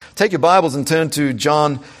Take your Bibles and turn to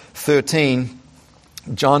John 13.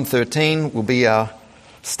 John 13 will be our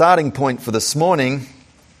starting point for this morning.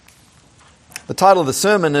 The title of the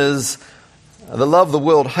sermon is The Love the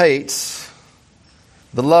World Hates.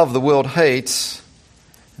 The Love the World Hates.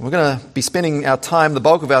 And we're going to be spending the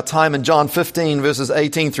bulk of our time in John 15, verses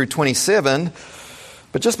 18 through 27.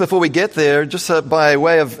 But just before we get there, just by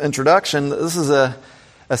way of introduction, this is a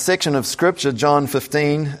section of Scripture, John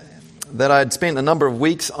 15, that I had spent a number of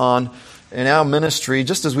weeks on in our ministry,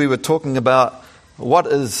 just as we were talking about what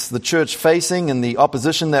is the church facing and the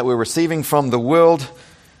opposition that we're receiving from the world.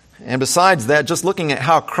 And besides that, just looking at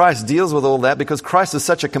how Christ deals with all that, because Christ is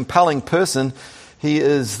such a compelling person. He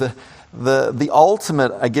is the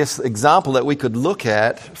ultimate, example that we could look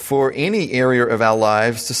at for any area of our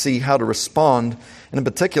lives to see how to respond, and in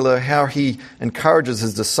particular, how he encourages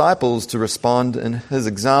his disciples to respond in his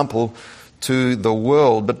example to the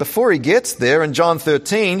world. But before he gets there, in John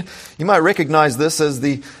 13, you might recognize this as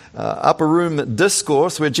the upper room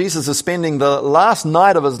discourse, where Jesus is spending the last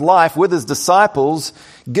night of his life with his disciples,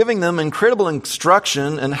 giving them incredible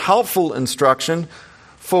instruction and helpful instruction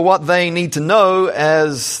for what they need to know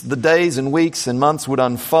as the days and weeks and months would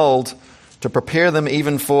unfold, to prepare them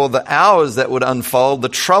even for the hours that would unfold, the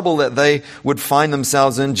trouble that they would find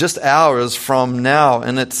themselves in just hours from now.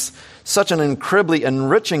 And it's such an incredibly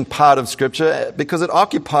enriching part of Scripture because it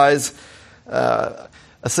occupies a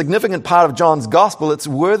significant part of John's Gospel. It's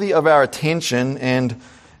worthy of our attention, and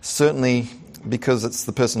certainly because it's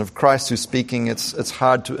the person of Christ who's speaking, it's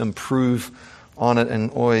hard to improve on it. And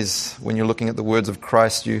always, when you're looking at the words of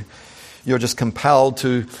Christ, you're just compelled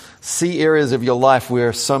to see areas of your life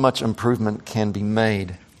where so much improvement can be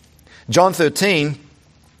made. John 13,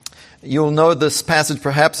 you'll know this passage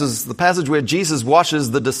perhaps as the passage where Jesus washes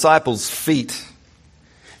the disciples' feet.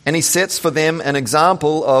 And he sets for them an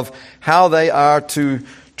example of how they are to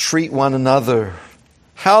treat one another,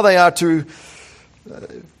 how they are to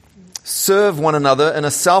serve one another in a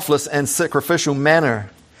selfless and sacrificial manner.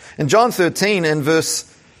 In John 13, in verse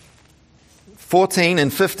 14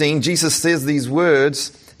 and 15, Jesus says these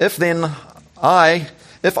words, If I,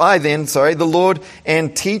 the Lord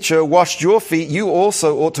and teacher, washed your feet, you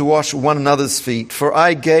also ought to wash one another's feet. For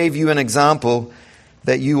I gave you an example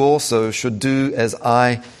that you also should do as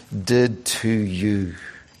I did to you.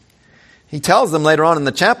 He tells them later on in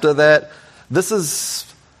the chapter that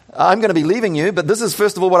I'm going to be leaving you, but this is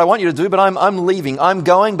first of all what I want you to do, but I'm leaving. I'm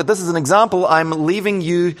going, but this is an example. I'm leaving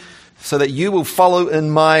you so that you will follow in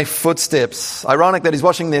my footsteps. Ironic that he's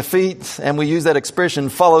washing their feet, and we use that expression,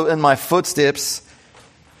 follow in my footsteps.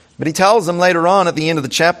 But he tells them later on at the end of the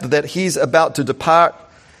chapter that he's about to depart,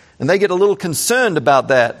 and they get a little concerned about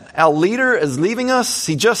that. Our leader is leaving us.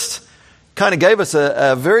 He just kind of gave us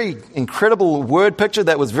a very incredible word picture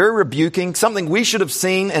that was very rebuking, something we should have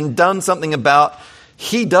seen and done something about.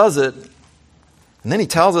 He does it, and then he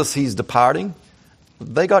tells us he's departing.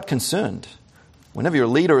 They got concerned. Whenever your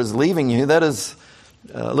leader is leaving you, that is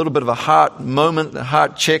a little bit of a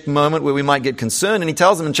heart check moment where we might get concerned. And he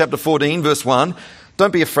tells them in chapter 14, verse 1,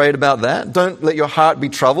 don't be afraid about that. Don't let your heart be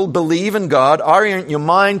troubled. Believe in God. Orient your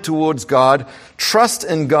mind towards God. Trust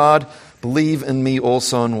in God. Believe in me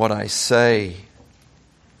also in what I say.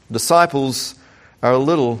 Disciples are a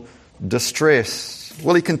little distressed.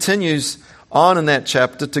 Well, he continues on in that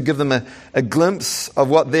chapter to give them a glimpse of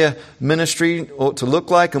what their ministry ought to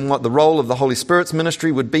look like and what the role of the Holy Spirit's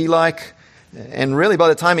ministry would be like. And really, by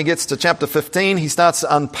the time he gets to chapter 15, he starts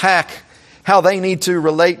to unpack how they need to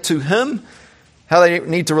relate to him, how they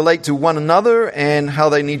need to relate to one another, and how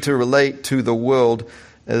they need to relate to the world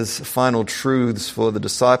as final truths for the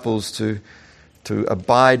disciples to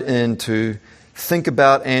abide in, to think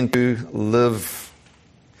about, and to live.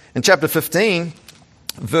 In chapter 15,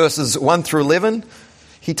 verses 1 through 11,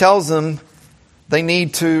 he tells them they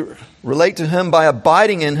need to relate to him by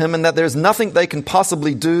abiding in him, and that there's nothing they can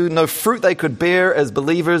possibly do, no fruit they could bear as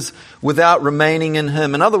believers without remaining in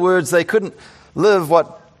him. In other words, they couldn't live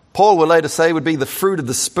what Paul will later say would be the fruit of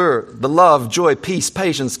the Spirit, the love, joy, peace,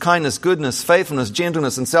 patience, kindness, goodness, faithfulness,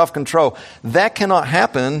 gentleness, and self-control. That cannot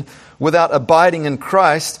happen without abiding in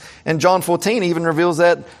Christ. And John 14 even reveals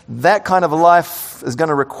that kind of a life is going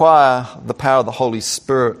to require the power of the Holy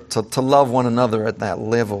Spirit to love one another at that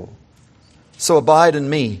level. So abide in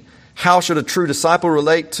me. How should a true disciple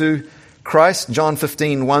relate to Christ? John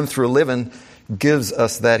 15, 1 through 11 gives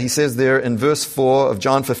us that. He says there in verse 4 of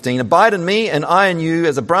John 15, Abide in me and I in you,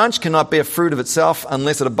 as a branch cannot bear fruit of itself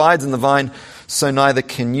unless it abides in the vine, so neither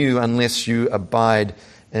can you unless you abide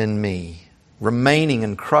in me. Remaining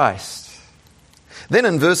in Christ. Then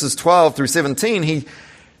in verses 12 through 17, he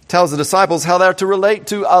tells the disciples how they're to relate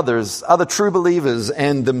to others, other true believers,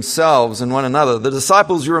 and themselves and one another. The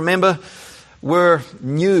disciples, you remember, were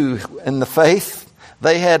new in the faith.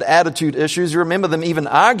 They had attitude issues. You remember them even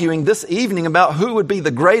arguing this evening about who would be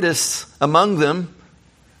the greatest among them.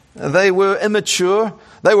 They were immature.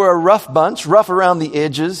 They were a rough bunch, rough around the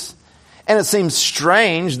edges. And it seems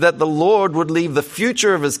strange that the Lord would leave the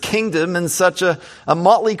future of His kingdom in such a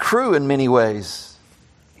motley crew in many ways.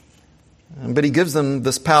 But He gives them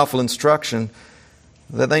this powerful instruction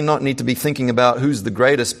that they not need to be thinking about who's the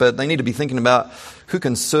greatest, but they need to be thinking about who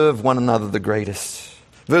can serve one another the greatest.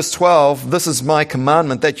 Verse 12, this is my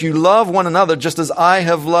commandment, that you love one another just as I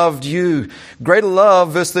have loved you. Greater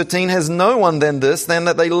love, verse 13, has no one than this, than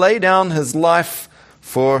that they lay down his life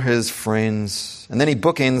for his friends. And then he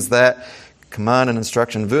bookends that command and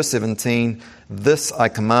instruction. Verse 17, this I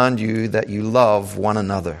command you, that you love one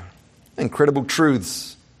another. Incredible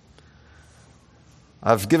truths.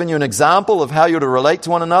 I've given you an example of how you're to relate to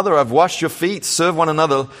one another. I've washed your feet, serve one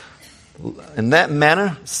another in that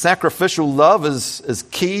manner. Sacrificial love is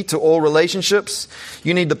key to all relationships.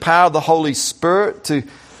 You need the power of the Holy Spirit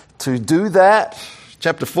to do that.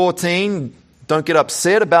 Chapter 14, don't get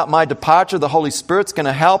upset about my departure. The Holy Spirit's going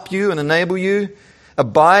to help you and enable you.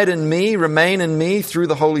 Abide in me, remain in me through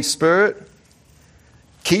the Holy Spirit.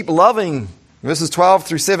 Keep loving, verses 12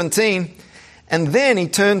 through 17. And then he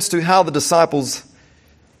turns to how the disciples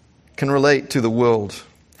can relate to the world.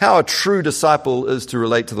 How a true disciple is to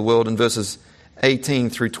relate to the world in verses 18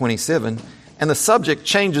 through 27. And the subject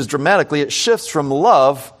changes dramatically. It shifts from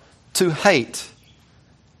love to hate.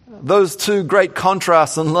 Those two great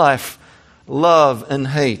contrasts in life, love and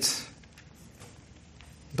hate.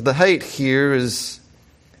 But the hate here is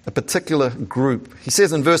a particular group. He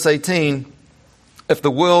says in verse 18, if the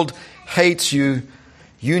world hates you,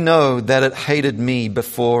 you know that it hated me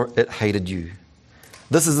before it hated you.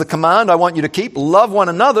 This is the command I want you to keep. Love one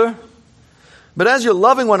another. But as you're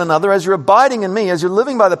loving one another, as you're abiding in me, as you're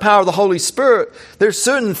living by the power of the Holy Spirit, there's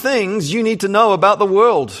certain things you need to know about the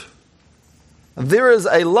world. There is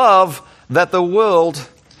a love that the world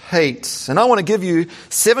hates. And I want to give you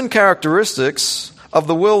 7 characteristics of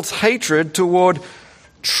the world's hatred toward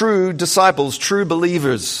true disciples, true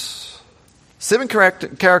believers. 7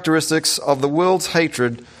 characteristics of the world's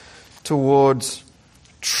hatred towards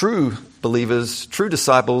true believers, true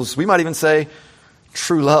disciples, we might even say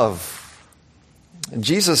true love. And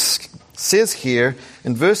Jesus says here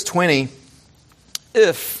in verse 20,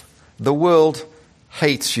 if the world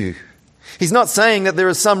hates you. He's not saying that there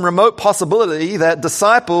is some remote possibility that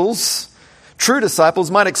disciples, true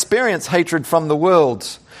disciples, might experience hatred from the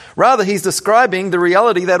world. Rather, he's describing the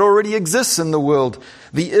reality that already exists in the world.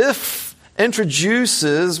 The if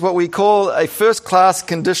introduces what we call a first-class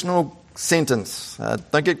conditional sentence.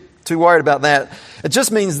 Don't get too worried about that. It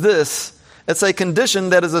just means this. It's a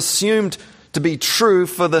condition that is assumed to be true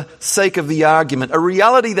for the sake of the argument. A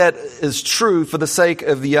reality that is true for the sake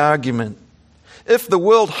of the argument. If the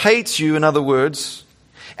world hates you, in other words,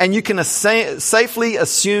 and you can safely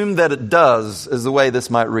assume that it does, is the way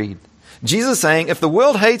this might read. Jesus is saying, if the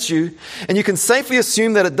world hates you, and you can safely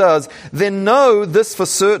assume that it does, then know this for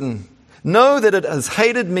certain. Know that it has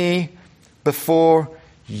hated me before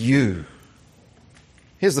you.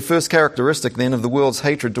 Here's the first characteristic then of the world's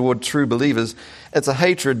hatred toward true believers. It's a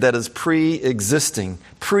hatred that is pre-existing.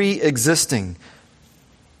 Pre-existing.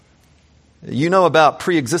 You know about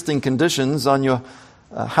pre-existing conditions on your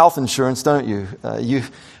health insurance, don't you? You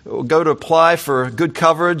go to apply for good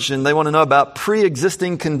coverage and they want to know about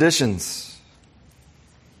pre-existing conditions.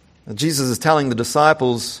 Jesus is telling the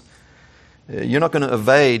disciples, you're not going to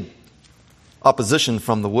evade opposition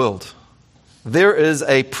from the world. There is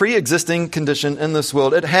a pre-existing condition in this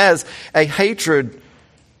world. It has a hatred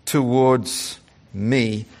towards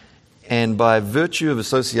me. And by virtue of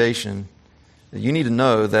association, you need to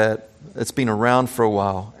know that it's been around for a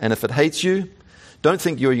while. And if it hates you, don't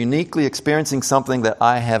think you're uniquely experiencing something that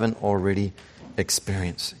I haven't already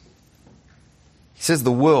experienced. He says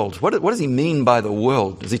the world. What does he mean by the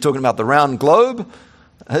world? Is he talking about the round globe?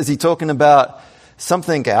 Is he talking about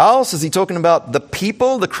something else? Is he talking about the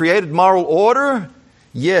people, the created moral order?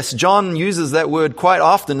 Yes, John uses that word quite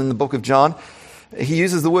often in the book of John. He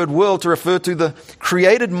uses the word world to refer to the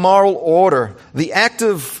created moral order, the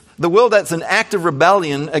world that's in active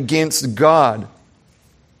rebellion against God.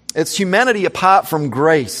 It's humanity apart from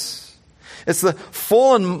grace. It's the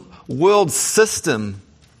fallen world system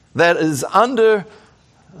that is under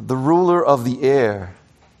the ruler of the air.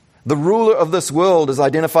 The ruler of this world is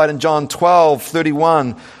identified in John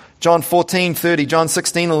 12:31, John 14:30, John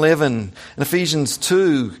 16:11, in Ephesians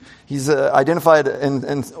 2. He's identified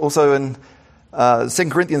and also in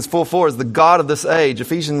 2 Corinthians 4:4 is the God of this age.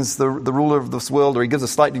 Ephesians, the ruler of this world, or he gives a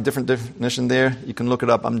slightly different definition there. You can look it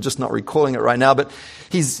up. I'm just not recalling it right now. But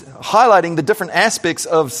he's highlighting the different aspects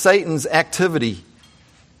of Satan's activity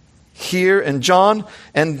here in John,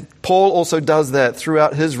 and Paul also does that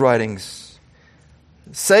throughout his writings.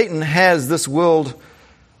 Satan has this world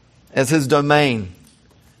as his domain,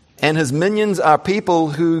 and his minions are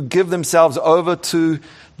people who give themselves over to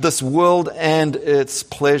this world and its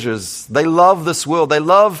pleasures. They love this world. They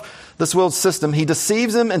love this world system. He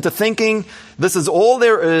deceives them into thinking this is all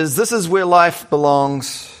there is. This is where life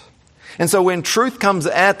belongs. And so when truth comes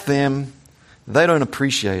at them, they don't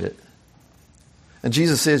appreciate it. And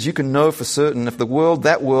Jesus says you can know for certain if the world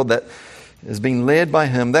that is being led by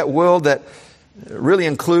him, that world that really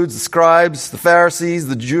includes the scribes, the Pharisees,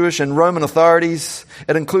 the Jewish and Roman authorities.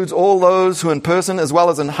 It includes all those who in person as well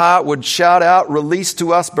as in heart would shout out, "Release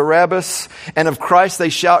to us Barabbas." And of Christ they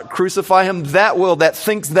shout, "Crucify him." That world that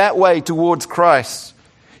thinks that way towards Christ,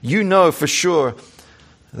 you know for sure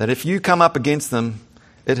that if you come up against them,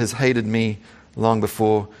 it has hated me long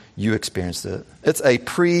before you experienced it. It's a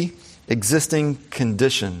pre-existing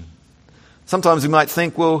condition. Sometimes we might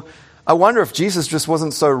think, well, I wonder if Jesus just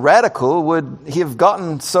wasn't so radical, would he have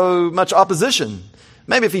gotten so much opposition?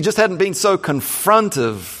 Maybe if he just hadn't been so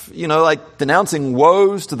confrontive, like denouncing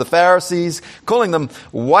woes to the Pharisees, calling them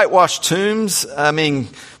whitewashed tombs,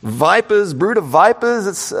 vipers, brood of vipers,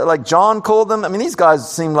 it's like John called them. These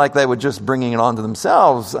guys seemed like they were just bringing it on to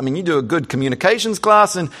themselves. You do a good communications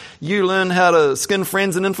class and you learn how to skin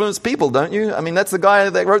friends and influence people, don't you? That's the guy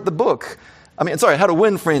that wrote the book. How to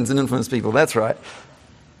win friends and influence people, that's right.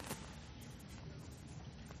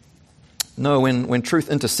 No, when truth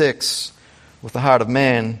intersects with the heart of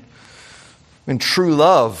man, when true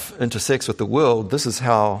love intersects with the world, this is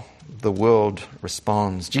how the world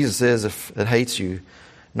responds. Jesus says, if it hates you,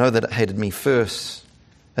 know that it hated me first.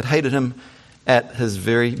 It hated him at his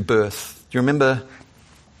very birth. Do you remember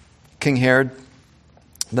King Herod,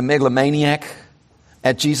 the megalomaniac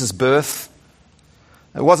at Jesus' birth?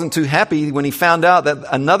 It wasn't too happy when he found out that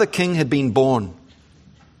another king had been born,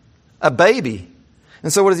 a baby.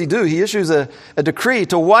 And so what does he do? He issues a decree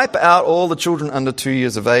to wipe out all the children under 2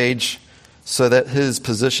 years of age so that his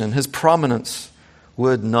position, his prominence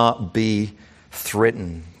would not be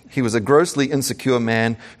threatened. He was a grossly insecure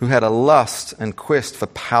man who had a lust and quest for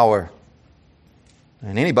power.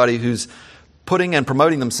 And anybody who's putting and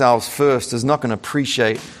promoting themselves first is not going to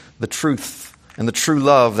appreciate the truth and the true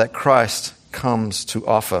love that Christ comes to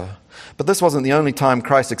offer. But this wasn't the only time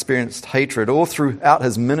Christ experienced hatred. All throughout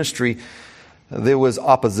his ministry, there was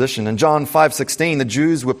opposition. In John 5:16, the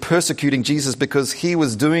Jews were persecuting Jesus because he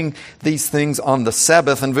was doing these things on the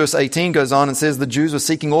Sabbath. And verse 18 goes on and says the Jews were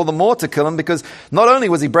seeking all the more to kill him because not only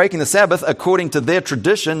was he breaking the Sabbath according to their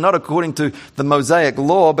tradition, not according to the Mosaic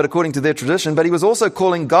law, but according to their tradition, but he was also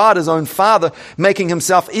calling God his own Father, making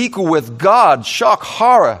himself equal with God. Shock,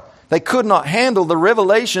 horror. They could not handle the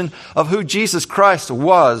revelation of who Jesus Christ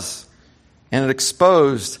was. And it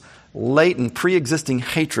exposed latent, pre-existing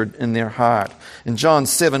hatred in their heart. In John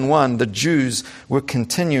 7:1, the Jews were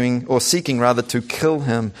seeking to kill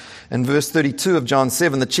him. In verse 32 of John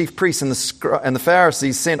 7, the chief priests and the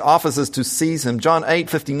Pharisees sent officers to seize him. John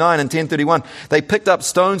 8:59 and 10:31, they picked up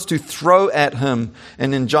stones to throw at him.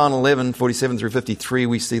 And in John 11:47 through 53,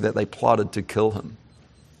 we see that they plotted to kill him.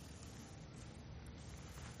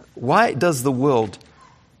 Why does the world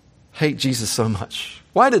hate Jesus so much?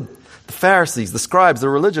 Why did the Pharisees, the scribes, the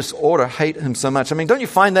religious order hate him so much? Don't you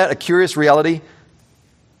find that a curious reality?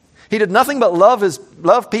 He did nothing but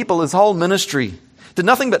love people his whole ministry. Did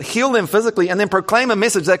nothing but heal them physically and then proclaim a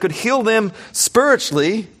message that could heal them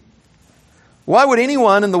spiritually. Why would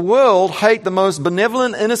anyone in the world hate the most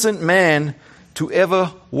benevolent, innocent man to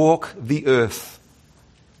ever walk the earth?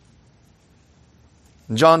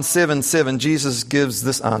 In John 7:7, Jesus gives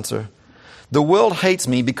this answer. The world hates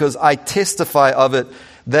me because I testify of it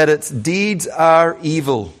that its deeds are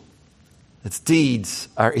evil. Its deeds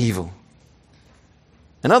are evil.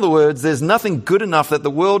 In other words, there's nothing good enough that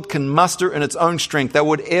the world can muster in its own strength that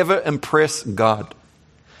would ever impress God.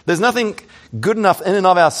 There's nothing good enough in and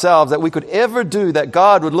of ourselves that we could ever do that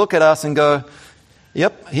God would look at us and go,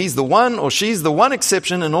 yep, he's the one or she's the one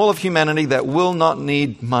exception in all of humanity that will not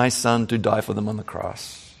need my son to die for them on the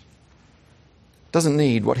cross. Doesn't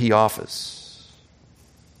need what he offers.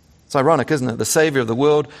 It's ironic, isn't it? The Savior of the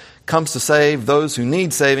world comes to save those who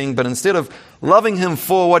need saving, but instead of loving him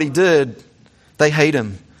for what he did, they hate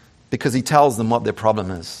him because he tells them what their problem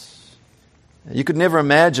is. You could never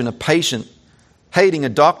imagine a patient hating a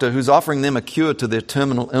doctor who's offering them a cure to their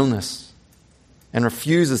terminal illness and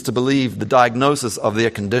refuses to believe the diagnosis of their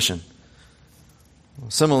condition.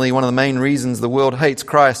 Similarly, one of the main reasons the world hates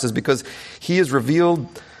Christ is because he has revealed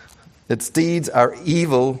its deeds are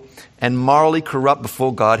evil and morally corrupt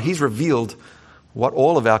before God. He's revealed what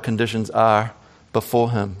all of our conditions are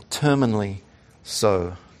before him, terminally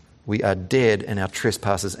so. We are dead in our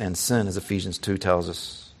trespasses and sin, as Ephesians 2 tells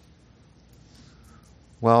us.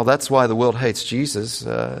 Well, that's why the world hates Jesus.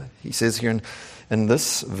 He says here in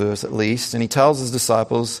this verse at least, and he tells his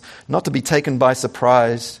disciples not to be taken by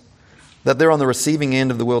surprise that they're on the receiving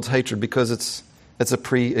end of the world's hatred, because it's a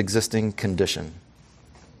pre-existing condition.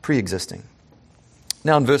 Pre-existing.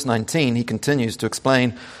 Now in verse 19, he continues to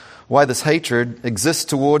explain why this hatred exists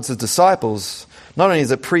towards his disciples. Not only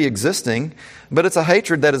is it pre-existing, but it's a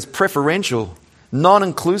hatred that is preferential,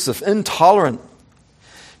 non-inclusive, intolerant.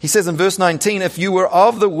 He says in verse 19, if you were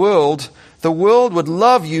of the world would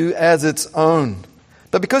love you as its own.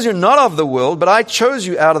 But because you're not of the world, but I chose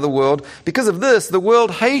you out of the world, because of this, the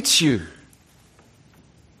world hates you.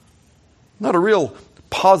 Not a real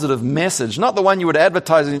positive message. Not the one you would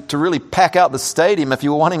advertise to really pack out the stadium if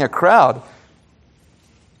you were wanting a crowd.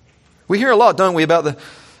 We hear a lot, don't we, about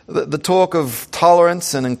the talk of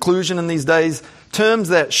tolerance and inclusion in these days. Terms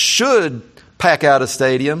that should pack out a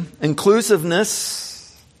stadium.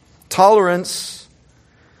 Inclusiveness, tolerance.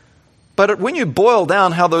 But when you boil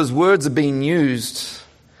down how those words are being used,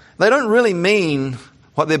 they don't really mean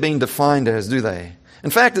what they're being defined as, do they? In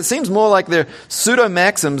fact, it seems more like they're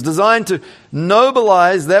pseudo-maxims designed to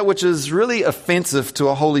nobilize that which is really offensive to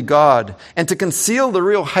a holy God and to conceal the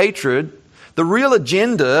real hatred, the real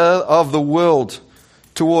agenda of the world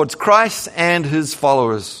towards Christ and his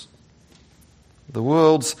followers. The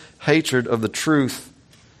world's hatred of the truth,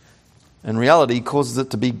 in reality, causes it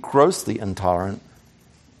to be grossly intolerant,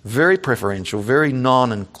 very preferential, very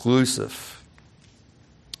non-inclusive.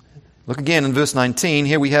 Look again in verse 19.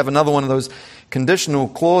 Here we have another one of those conditional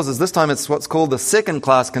clauses. This time it's what's called the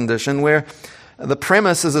second-class condition, where the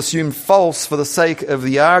premise is assumed false for the sake of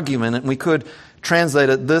the argument. And we could translate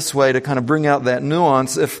it this way to kind of bring out that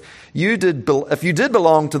nuance. If you did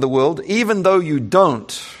belong to the world, even though you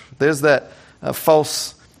don't, there's that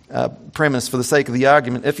false premise for the sake of the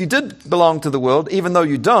argument. If you did belong to the world, even though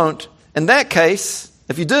you don't, in that case,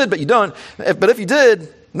 if you did but you don't, but if you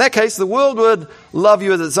did, in that case, the world would love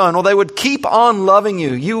you as its own, or they would keep on loving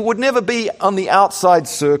you. You would never be on the outside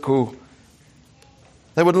circle.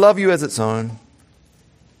 They would love you as its own.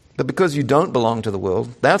 But because you don't belong to the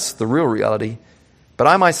world, that's the real reality. But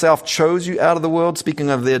I myself chose you out of the world, speaking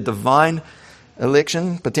of their divine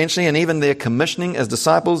election, potentially, and even their commissioning as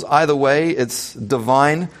disciples. Either way, it's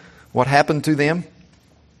divine what happened to them.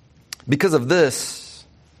 Because of this,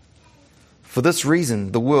 for this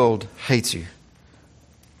reason, the world hates you.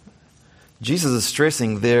 Jesus is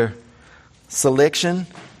stressing their selection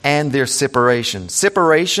and their separation.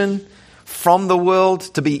 Separation from the world,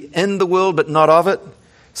 to be in the world but not of it.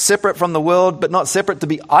 Separate from the world but not separate, to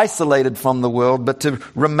be isolated from the world but to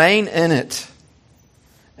remain in it.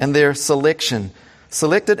 And their selection.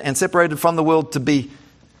 Selected and separated from the world to be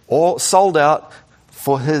all sold out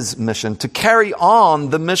for his mission. To carry on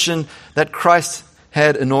the mission that Christ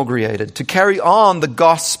had inaugurated. To carry on the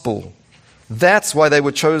gospel. That's why they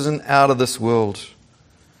were chosen out of this world,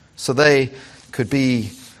 so they could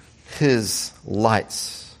be his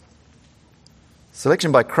lights.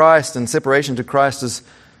 Selection by Christ and separation to Christ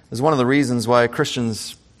is one of the reasons why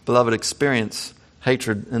Christians, beloved, experience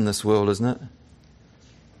hatred in this world, isn't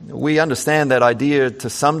it? We understand that idea to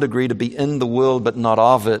some degree, to be in the world but not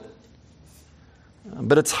of it.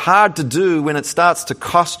 But it's hard to do when it starts to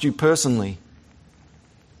cost you personally.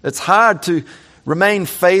 It's hard to remain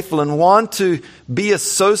faithful and want to be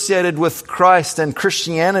associated with Christ and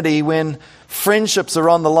Christianity when friendships are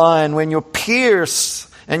on the line, when your peers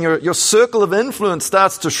and your circle of influence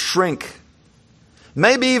starts to shrink.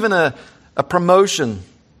 Maybe even a promotion,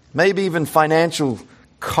 maybe even financial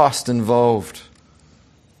cost involved.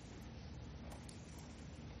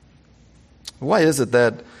 Why is it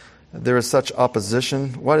that there is such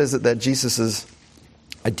opposition? What is it that Jesus is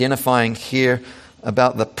identifying here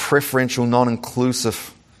about the preferential,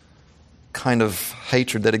 non-inclusive kind of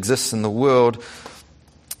hatred that exists in the world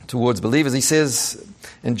towards believers? He says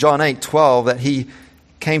in John 8:12 that he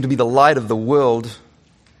came to be the light of the world,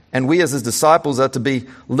 and we as his disciples are to be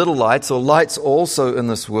little lights, or lights also in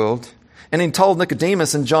this world. And he told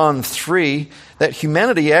Nicodemus in John 3 that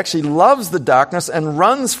humanity actually loves the darkness and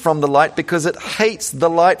runs from the light because it hates the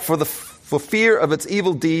light for fear of its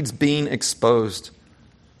evil deeds being exposed.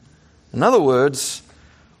 In other words,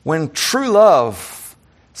 when true love,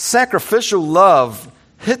 sacrificial love,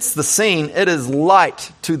 hits the scene, it is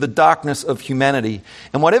light to the darkness of humanity.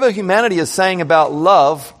 And whatever humanity is saying about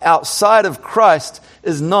love outside of Christ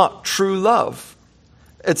is not true love.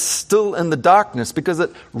 It's still in the darkness because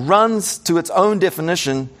it runs to its own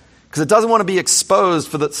definition, because it doesn't want to be exposed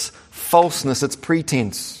for its falseness, its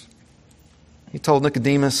pretense. He told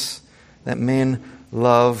Nicodemus that men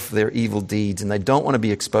love their evil deeds and they don't want to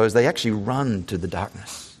be exposed. They actually run to the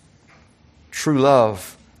darkness. True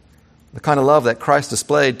love, the kind of love that Christ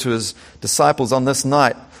displayed to his disciples on this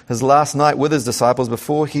night, his last night with his disciples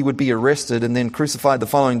before he would be arrested and then crucified the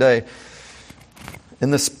following day.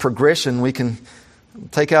 In this progression, we can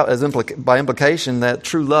take out as by implication that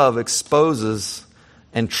true love exposes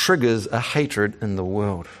and triggers a hatred in the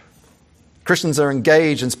world. Christians are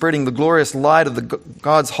engaged in spreading the glorious light of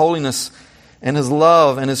God's holiness and his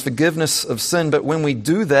love and his forgiveness of sin. But when we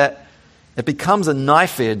do that, it becomes a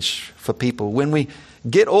knife edge for people. When we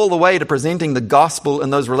get all the way to presenting the gospel in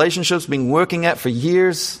those relationships we've been working at for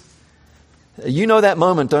years, you know that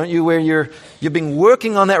moment, don't you, where you've been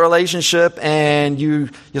working on that relationship and you're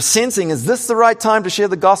sensing, is this the right time to share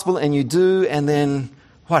the gospel? And you do, and then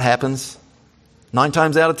what happens? 9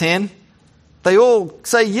 times out of 10, they all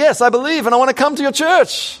say, yes, I believe, and I want to come to your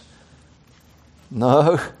church.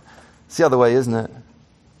 No, it's the other way, isn't it?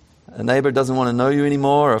 A neighbor doesn't want to know you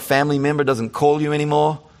anymore, or a family member doesn't call you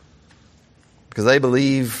anymore because they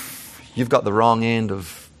believe you've got the wrong end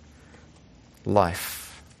of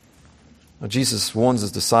life. Well, Jesus warns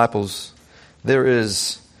his disciples, there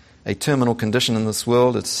is a terminal condition in this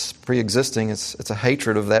world. It's pre-existing. It's a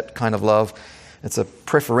hatred of that kind of love. It's a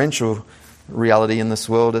preferential reality in this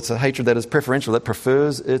world. It's a hatred that is preferential, that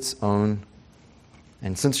prefers its own.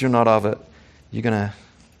 And since you're not of it, you're going to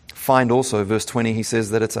find also, verse 20, he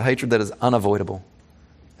says that it's a hatred that is unavoidable.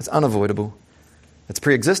 It's unavoidable. It's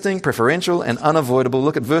pre-existing, preferential, and unavoidable.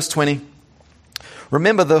 Look at verse 20.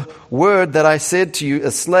 Remember the word that I said to you,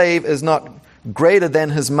 a slave is not greater than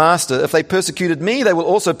his master. If they persecuted me, they will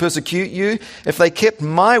also persecute you. If they kept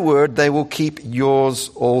my word, they will keep yours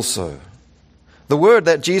also. The word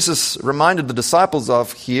that Jesus reminded the disciples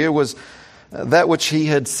of here was that which he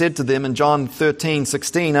had said to them in John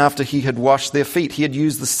 13:16 after he had washed their feet. He had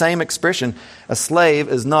used the same expression, a slave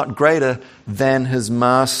is not greater than his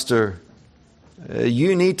master.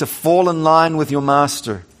 You need to fall in line with your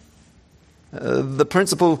master. The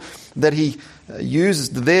principle that he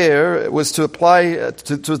used there was to apply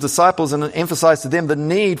to his disciples and emphasize to them the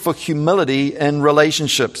need for humility in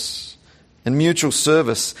relationships and mutual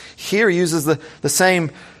service. Here he uses the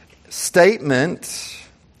same statement,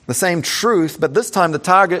 the same truth, but this time the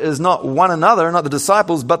target is not one another, not the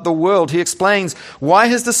disciples, but the world. He explains why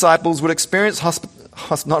his disciples would experience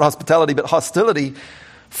not hospitality, but hostility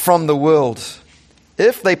from the world.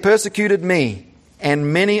 If they persecuted me,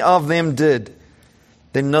 and many of them did,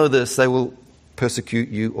 then know this, they will persecute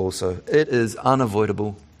you also. It is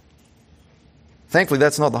unavoidable. Thankfully,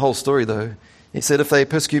 that's not the whole story, though. He said, if they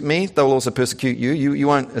persecute me, they will also persecute you. You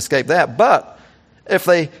won't escape that. But if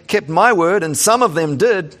they kept my word, and some of them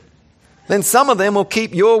did, then some of them will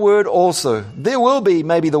keep your word also. There will be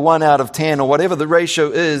maybe the 1 out of 10 or whatever the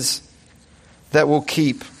ratio is that will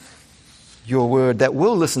keep your word, that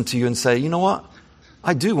will listen to you and say, you know what?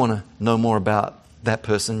 I do want to know more about that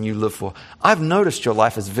person you live for. I've noticed your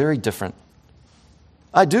life is very different.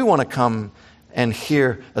 I do want to come and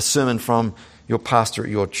hear a sermon from your pastor at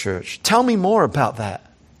your church. Tell me more about that.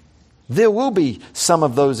 There will be some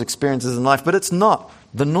of those experiences in life, but it's not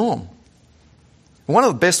the norm. One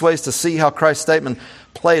of the best ways to see how Christ's statement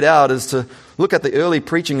played out is to look at the early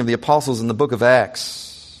preaching of the apostles in the book of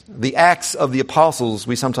Acts. The Acts of the Apostles,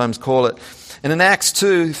 we sometimes call it. And in Acts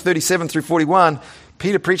 2, 37 through 41,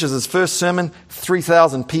 Peter preaches his first sermon,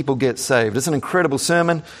 3,000 people get saved. It's an incredible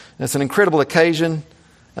sermon. It's an incredible occasion.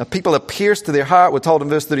 People are pierced to their heart. We're told in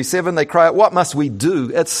verse 37, they cry out, what must we do?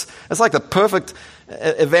 It's like the perfect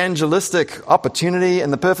evangelistic opportunity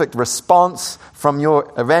and the perfect response from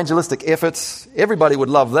your evangelistic efforts. Everybody would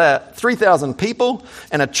love that. 3,000 people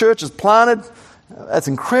and a church is planted. That's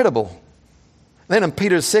incredible. Then in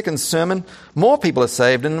Peter's second sermon, more people are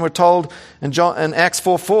saved. And we're told in Acts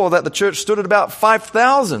 4:4 that the church stood at about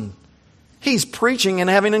 5,000. He's preaching and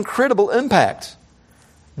having incredible impact.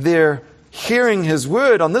 They're hearing his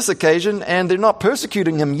word on this occasion, and they're not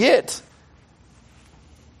persecuting him yet.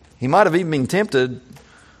 He might have even been tempted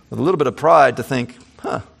with a little bit of pride to think,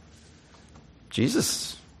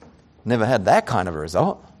 Jesus never had that kind of a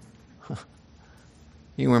result.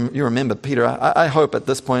 You remember Peter. I hope at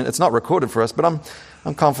this point, it's not recorded for us, but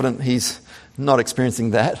I'm confident he's not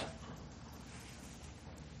experiencing that.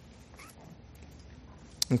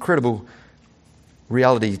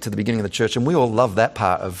 reality to the beginning of the church, and we all love that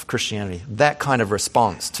part of Christianity, that kind of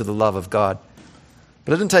response to the love of God.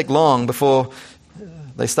 But it didn't take long before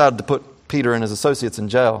they started to put Peter and his associates in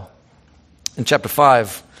jail. In chapter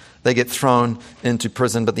 5, they get thrown into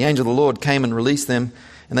prison, but the angel of the Lord came and released them,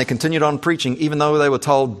 and they continued on preaching, even though they were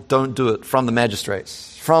told, don't do it, from the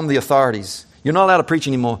magistrates, from the authorities. You're not allowed to preach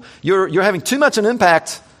anymore. You're having too much an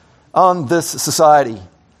impact on this society.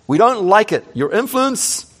 We don't like it. Your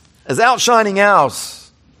influence is outshining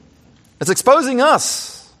ours. It's exposing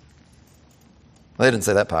us. They didn't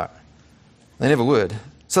say that part. They never would.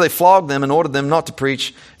 So they flogged them and ordered them not to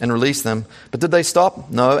preach and release them. But did they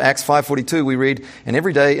stop? No. Acts 5:42 we read, and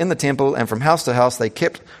every day in the temple and from house to house they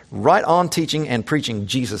kept right on teaching and preaching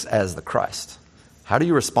Jesus as the Christ. How do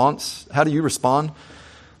you respond? How do you respond?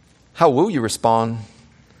 How will you respond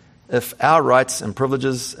if our rights and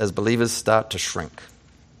privileges as believers start to shrink?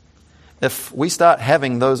 If we start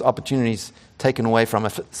having those opportunities taken away from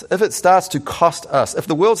us, if it starts to cost us, if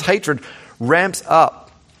the world's hatred ramps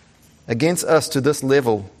up against us to this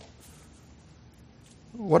level,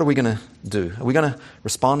 what are we going to do? Are we going to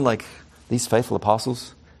respond like these faithful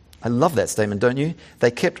apostles? I love that statement, don't you?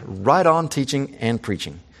 They kept right on teaching and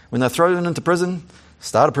preaching. When they're thrown into prison,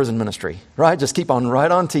 start a prison ministry, right? Just keep on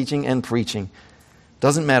right on teaching and preaching.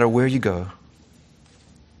 Doesn't matter where you go.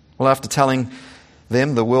 Well, after telling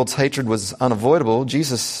them the world's hatred was unavoidable,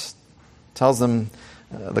 Jesus tells them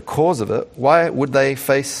the cause of it. Why would they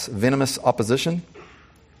face venomous opposition?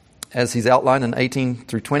 As he's outlined in 18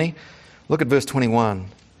 through 20. Look at verse 21.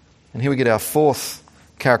 And here we get our fourth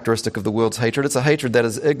characteristic of the world's hatred. It's a hatred that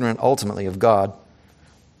is ignorant ultimately of God.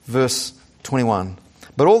 Verse 21.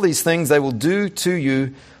 But all these things they will do to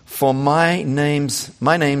you for my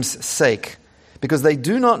name's sake, because they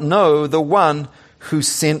do not know the one who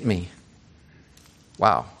sent me.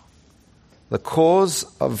 Wow. The cause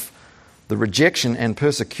of the rejection and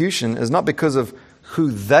persecution is not because of who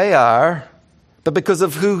they are, but because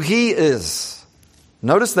of who He is.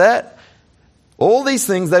 Notice that. All these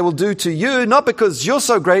things they will do to you, not because you're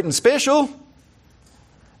so great and special,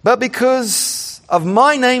 but because of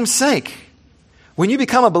my name's sake. When you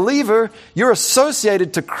become a believer, you're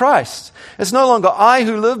associated to Christ. It's no longer I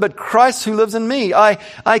who live, but Christ who lives in me.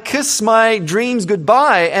 I kiss my dreams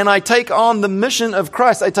goodbye, and I take on the mission of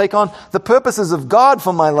Christ. I take on the purposes of God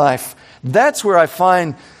for my life. That's where I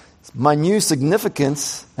find my new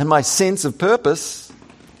significance and my sense of purpose.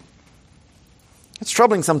 It's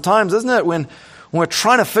troubling sometimes, isn't it, when we're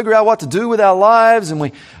trying to figure out what to do with our lives and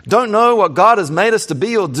we don't know what God has made us to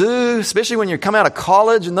be or do, especially when you come out of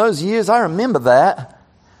college in those years. I remember that.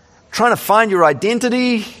 Trying to find your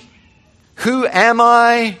identity. Who am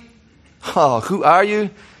I? Oh, who are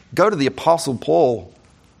you? Go to the Apostle Paul.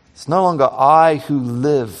 It's no longer I who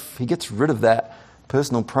live. He gets rid of that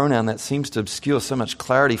personal pronoun that seems to obscure so much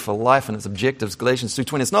clarity for life and its objectives. Galatians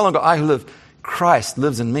 2:20. It's no longer I who live. Christ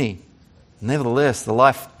lives in me. Nevertheless, the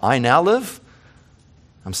life I now live,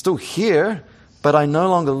 I'm still here, but I no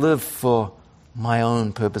longer live for my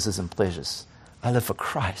own purposes and pleasures. I live for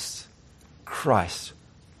Christ. Christ.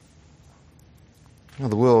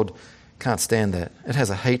 The world can't stand that. It has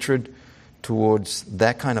a hatred towards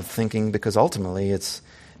that kind of thinking because ultimately it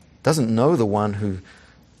doesn't know the one who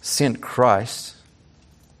sent Christ,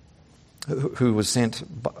 who was sent,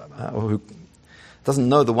 or who doesn't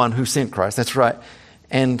know the one who sent Christ. That's right.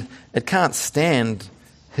 And it can't stand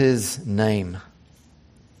His name.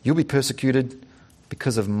 You'll be persecuted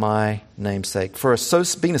because of my name's sake. For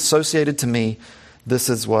being associated to me, this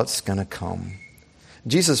is what's going to come.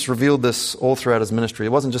 Jesus revealed this all throughout His ministry.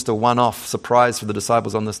 It wasn't just a one-off surprise for the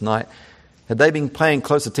disciples on this night. Had they been paying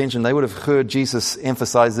close attention, they would have heard Jesus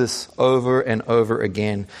emphasize this over and over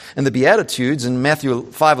again. In the Beatitudes, in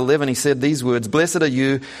Matthew 5:11, He said these words, "Blessed are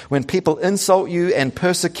you when people insult you and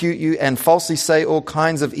persecute you and falsely say all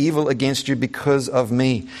kinds of evil against you because of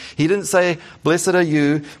me." He didn't say, "Blessed are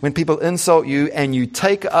you when people insult you and you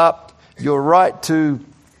take up your right to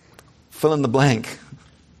fill in the blank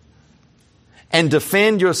and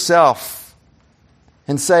defend yourself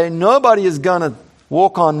and say, nobody is going to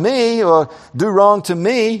walk on me or do wrong to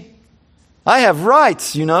me. I have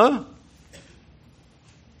rights, you know."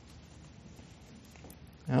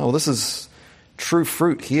 Oh, this is true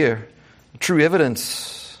fruit here, true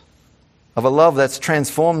evidence of a love that's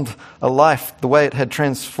transformed a life the way it had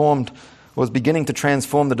transformed, was beginning to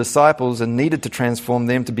transform the disciples and needed to transform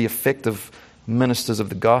them to be effective ministers of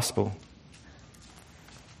the gospel.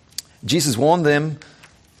 Jesus warned them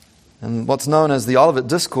in what's known as the Olivet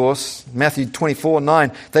Discourse, Matthew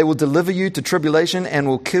 24:9, "They will deliver you to tribulation and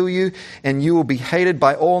will kill you, and you will be hated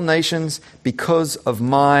by all nations because of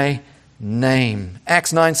my name.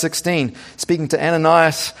 Acts 9:16, speaking to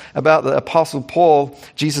Ananias about the Apostle Paul,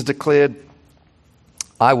 Jesus declared,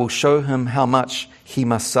 I will show him how much he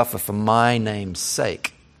must suffer for my name's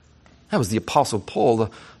sake. That was the Apostle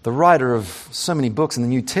Paul, the writer of so many books in the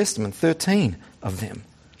New Testament, 13 of them.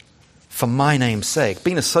 For my name's sake.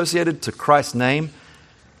 Being associated to Christ's name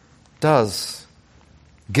does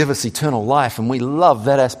give us eternal life, and we love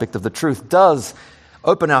that aspect of the truth. Does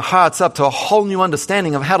open our hearts up to a whole new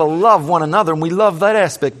understanding of how to love one another, and we love that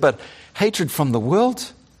aspect. But hatred from the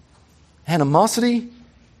world, animosity,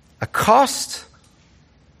 a cost.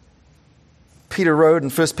 Peter wrote in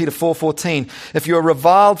 1 Peter 4:14, if you are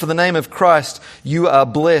reviled for the name of Christ, you are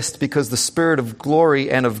blessed because the Spirit of glory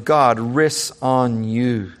and of God rests on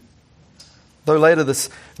you. Though later this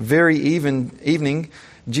very evening,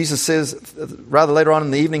 Jesus says, rather later on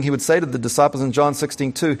in the evening, he would say to the disciples in John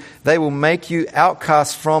 16:2, they will make you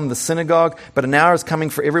outcasts from the synagogue, but an hour is coming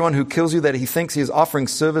for everyone who kills you that he thinks he is offering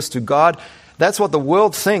service to God. That's what the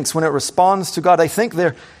world thinks when it responds to God. They think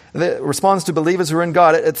that responds to believers who are in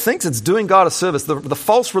God. It thinks it's doing God a service. The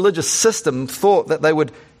false religious system thought that they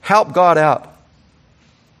would help God out.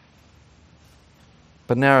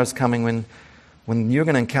 But an hour is coming when you're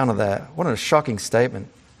going to encounter that. What a shocking statement.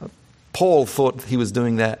 Paul thought he was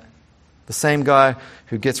doing that. The same guy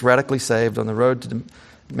who gets radically saved on the road to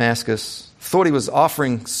Damascus thought he was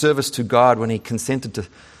offering service to God when he consented to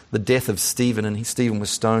the death of Stephen, and Stephen was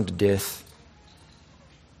stoned to death.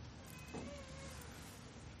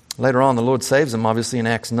 Later on, the Lord saves him, obviously, in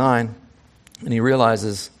Acts 9, and he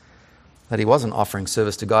realizes that he wasn't offering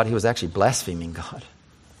service to God. He was actually blaspheming God.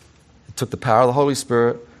 It took the power of the Holy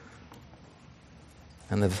Spirit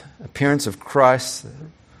and the appearance of Christ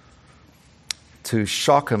to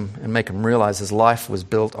shock him and make him realize his life was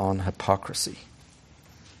built on hypocrisy.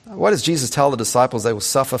 Why does Jesus tell the disciples they will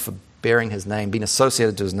suffer for bearing his name, being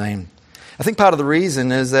associated to his name? I think part of the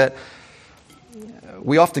reason is that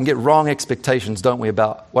we often get wrong expectations, don't we,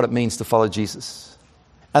 about what it means to follow Jesus.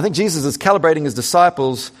 I think Jesus is calibrating his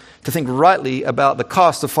disciples to think rightly about the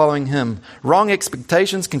cost of following him. Wrong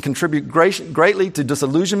expectations can contribute greatly to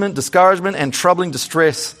disillusionment, discouragement, and troubling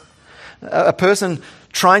distress. A person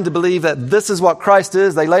trying to believe that this is what Christ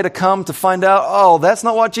is, they later come to find out, oh, that's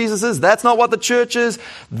not what Jesus is, that's not what the church is,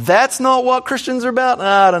 that's not what Christians are about.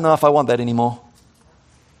 I don't know if I want that anymore.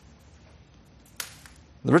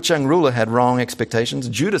 The rich young ruler had wrong expectations.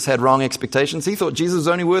 Judas had wrong expectations. He thought Jesus was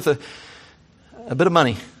only worth a bit of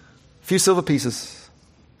money, a few silver pieces.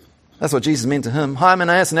 That's what Jesus meant to him.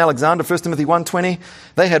 Hymenaeus and Alexander, 1 Timothy 1:20,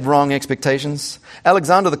 they had wrong expectations.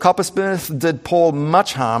 Alexander the coppersmith did Paul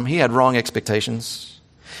much harm. He had wrong expectations.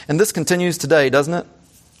 And this continues today, doesn't it?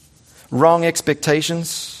 Wrong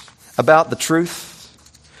expectations about the truth.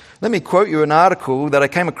 Let me quote you an article that I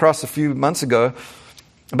came across a few months ago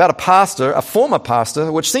about a pastor, a former pastor,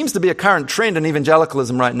 which seems to be a current trend in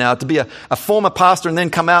evangelicalism right now, to be a former pastor and then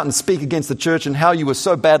come out and speak against the church and how you were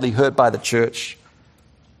so badly hurt by the church.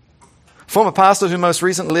 Former pastor who most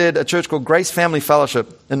recently led a church called Grace Family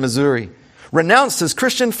Fellowship in Missouri renounced his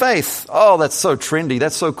Christian faith. Oh, that's so trendy.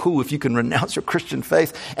 That's so cool if you can renounce your Christian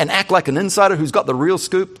faith and act like an insider who's got the real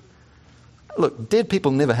scoop. Look, dead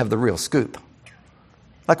people never have the real scoop.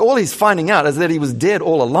 Like, all he's finding out is that he was dead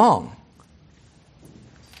all along.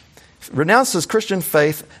 Renounced his Christian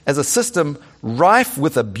faith as a system rife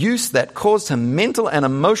with abuse that caused him mental and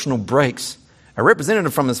emotional breaks. A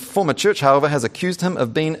representative from his former church, however, has accused him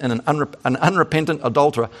of being an unrepentant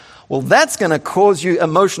adulterer. Well, that's going to cause you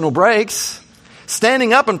emotional breaks.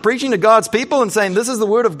 Standing up and preaching to God's people and saying, this is the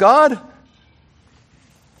word of God.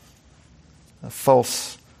 A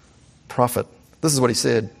false prophet. This is what he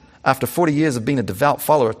said. After 40 years of being a devout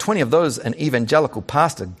follower, 20 of those an evangelical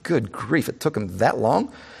pastor. Good grief, it took him that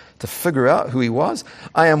long to figure out who he was.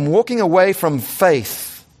 I am walking away from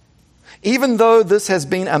faith. Even though this has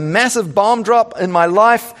been a massive bomb drop in my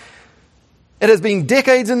life, it has been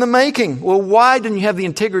decades in the making. Well, why didn't you have the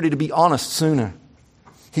integrity to be honest sooner?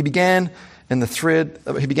 He began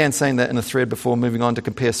saying that in the thread before moving on to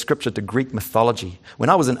compare Scripture to Greek mythology.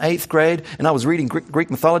 When I was in 8th grade and I was reading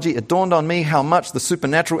Greek mythology, it dawned on me how much the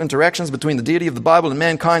supernatural interactions between the deity of the Bible and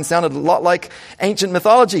mankind sounded a lot like ancient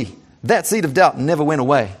mythology. That seed of doubt never went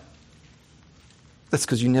away. That's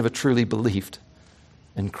because you never truly believed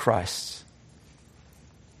in Christ.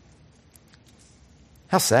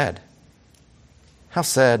 How sad. How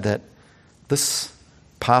sad that this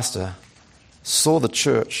pastor saw the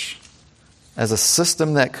church as a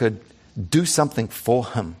system that could do something for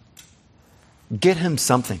him. Get him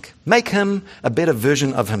something. Make him a better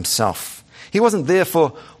version of himself. He wasn't there for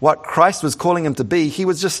what Christ was calling him to be. He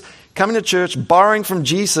was just coming to church, borrowing from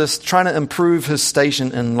Jesus, trying to improve his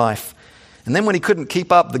station in life. And then when he couldn't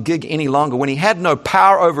keep up the gig any longer, when he had no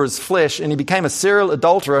power over his flesh and he became a serial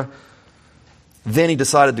adulterer, then he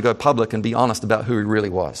decided to go public and be honest about who he really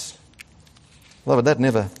was. Beloved, that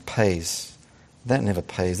never pays. That never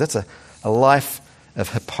pays. That's a life of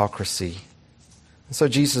hypocrisy. And so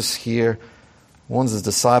Jesus here warns his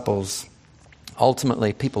disciples,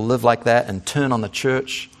 ultimately people live like that and turn on the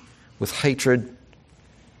church with hatred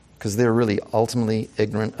because they're really ultimately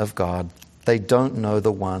ignorant of God. They don't know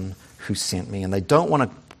the one who sent me, and they don't want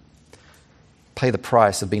to pay the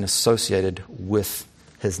price of being associated with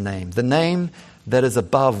his name. The name that is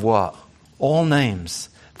above what? All names.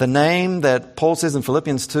 The name that Paul says in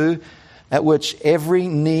Philippians 2, at which every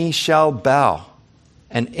knee shall bow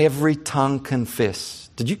and every tongue confess.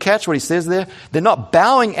 Did you catch what he says there? They're not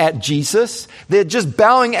bowing at Jesus. They're just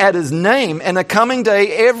bowing at his name. And a coming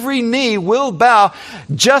day, every knee will bow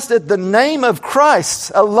just at the name of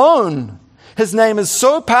Christ alone. His name is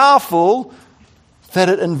so powerful that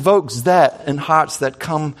it invokes that in hearts that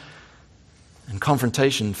come in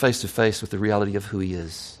confrontation face to face with the reality of who he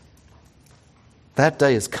is. That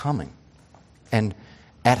day is coming. And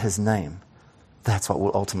at his name, that's what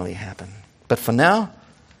will ultimately happen. But for now,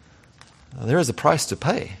 there is a price to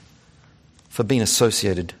pay for being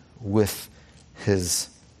associated with his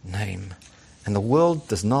name. And the world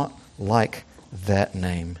does not like that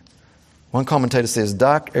name. One commentator says,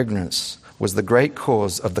 dark ignorance was the great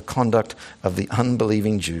cause of the conduct of the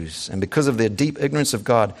unbelieving Jews. And because of their deep ignorance of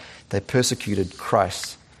God, they persecuted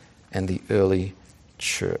Christ and the early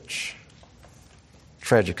church.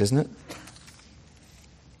 Tragic, isn't it?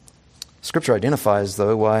 Scripture identifies,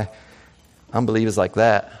 though, why unbelievers like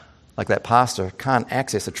that pastor, can't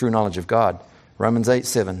access a true knowledge of God. Romans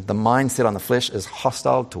 8:7, the mind set on the flesh is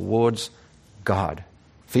hostile towards God.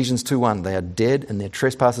 Ephesians 2:1, they are dead in their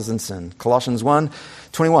trespasses and sin. Colossians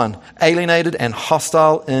 1:21, alienated and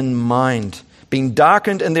hostile in mind, being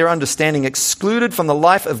darkened in their understanding, excluded from the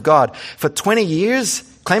life of God. For 20 years,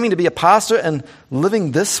 claiming to be a pastor and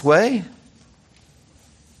living this way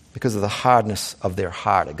because of the hardness of their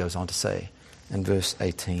heart, it goes on to say in verse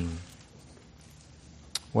 18.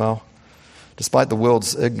 Well, despite the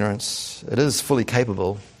world's ignorance, it is fully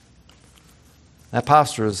capable. That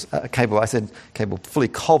pastor is fully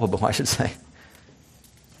culpable, I should say.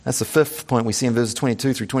 That's the fifth point we see in verses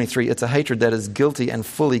 22 through 23. It's a hatred that is guilty and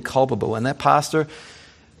fully culpable. And that pastor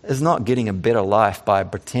is not getting a better life by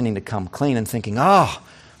pretending to come clean and thinking,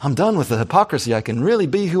 I'm done with the hypocrisy. I can really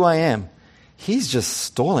be who I am. He's just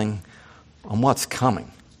stalling on what's coming.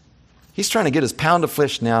 He's trying to get his pound of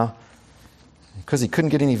flesh now because he couldn't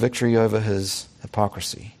get any victory over his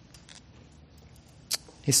hypocrisy.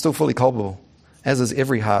 He's still fully culpable, as is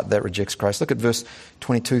every heart that rejects Christ. Look at verse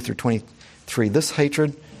 22 through 23. This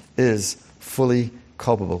hatred is fully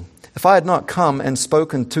culpable. If I had not come and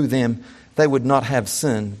spoken to them, they would not have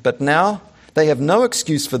sin. But now they have no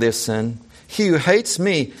excuse for their sin. He who hates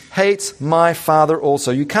me hates my Father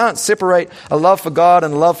also. You can't separate a love for God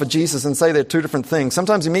and a love for Jesus and say they're two different things.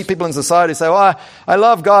 Sometimes you meet people in society who say, I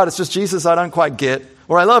love God, it's just Jesus I don't quite get.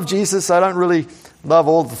 Or I love Jesus, I don't really love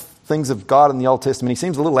all the things of God in the Old Testament. He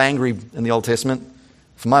seems a little angry in the Old Testament,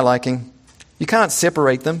 for my liking. You can't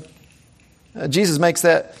separate them. Jesus makes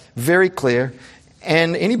that very clear.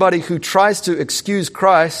 And anybody who tries to excuse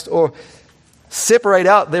Christ or separate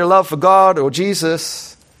out their love for God or Jesus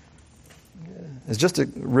is just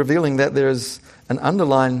revealing that there's an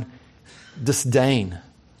underlying disdain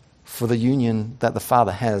for the union that the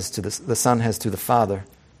Father has to the Son has to the Father.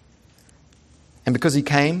 And because he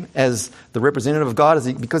came as the representative of God,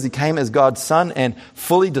 because he came as God's Son and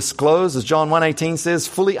fully disclosed, as John 1:18 says,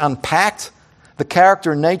 fully unpacked the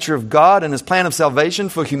character and nature of God and his plan of salvation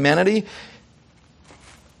for humanity,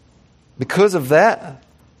 because of that,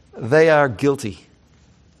 they are guilty.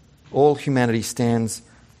 All humanity stands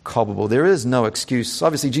culpable. There is no excuse.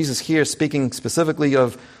 Obviously, Jesus here speaking specifically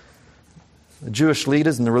of the Jewish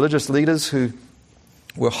leaders and the religious leaders who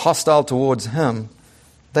were hostile towards him.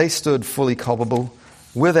 They stood fully culpable,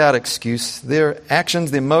 without excuse. Their actions,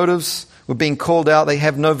 their motives were being called out. They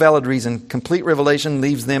have no valid reason. Complete revelation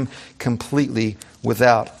leaves them completely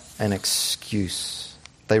without an excuse.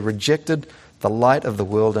 They rejected the light of the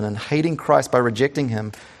world, and in hating Christ by rejecting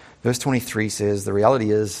him, verse 23 says, the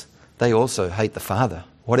reality is they also hate the Father.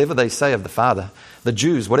 Whatever they say of the Father, the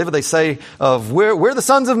Jews, whatever they say of, we're the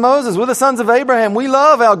sons of Moses, we're the sons of Abraham, we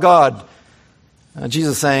love our God.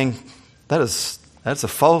 Jesus is saying, that's a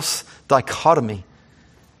false dichotomy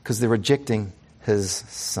because they're rejecting his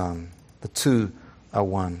Son. The two are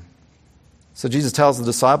one. So Jesus tells the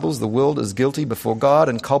disciples the world is guilty before God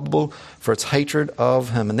and culpable for its hatred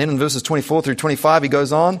of him. And then in verses 24 through 25, he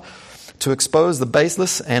goes on to expose the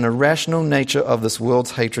baseless and irrational nature of this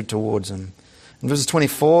world's hatred towards him. In verses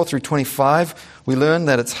 24 through 25, we learn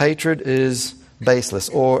that its hatred is baseless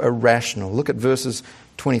or irrational. Look at verses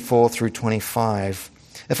 24 through 25.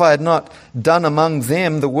 If I had not done among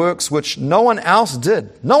them the works which no one else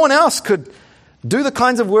did, no one else could do the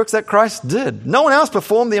kinds of works that Christ did. No one else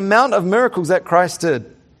performed the amount of miracles that Christ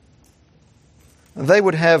did. They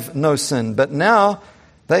would have no sin. But now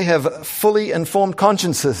they have fully informed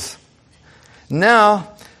consciences. Now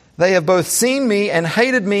they have both seen me and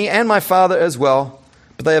hated me and my Father as well.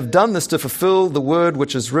 But they have done this to fulfill the word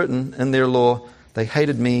which is written in their law. They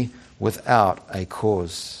hated me without a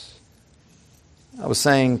cause. I was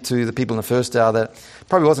saying to the people in the first hour that it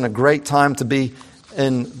probably wasn't a great time to be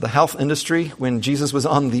in the health industry when Jesus was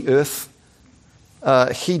on the earth.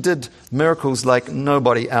 He did miracles like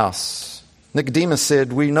nobody else. Nicodemus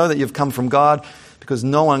said, "We know that you've come from God because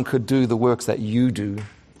no one could do the works that you do,"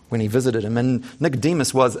 when he visited him. And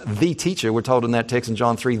Nicodemus was the teacher, we're told in that text in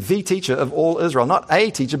John 3, the teacher of all Israel. Not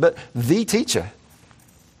a teacher, but the teacher.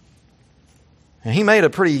 And he made a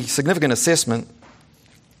pretty significant assessment.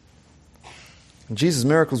 And Jesus'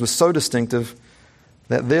 miracles were so distinctive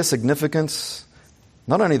that their significance,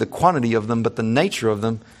 not only the quantity of them, but the nature of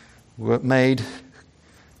them, made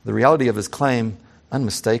the reality of his claim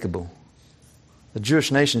unmistakable. The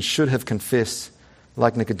Jewish nation should have confessed,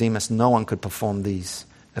 like Nicodemus, no one could perform these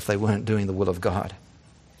if they weren't doing the will of God.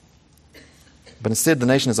 But instead, the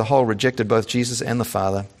nation as a whole rejected both Jesus and the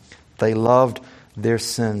Father. They loved their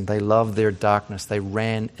sin. They loved their darkness. They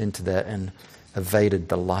ran into that and evaded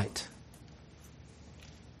the light.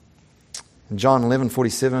 In John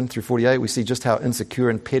 11:47 through 48, we see just how insecure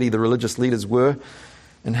and petty the religious leaders were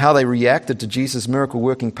and how they reacted to Jesus'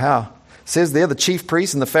 miracle-working power. It says there, the chief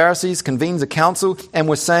priests and the Pharisees convened a council and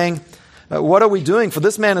were saying, "What are we doing? For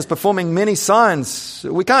this man is performing many signs.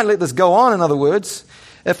 We can't let this go on," in other words.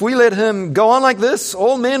 "If we let him go on like this,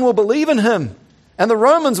 all men will believe in him, and the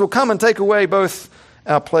Romans will come and take away both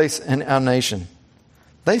our place and our nation."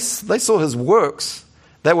 They saw his works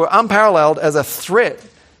that were unparalleled as a threat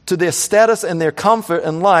to their status and their comfort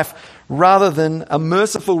in life, rather than a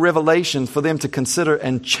merciful revelation for them to consider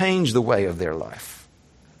and change the way of their life.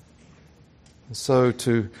 So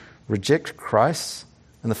to reject Christ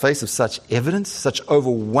in the face of such evidence, such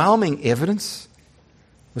overwhelming evidence,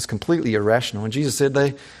 was completely irrational. And Jesus said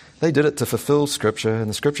they did it to fulfill Scripture. And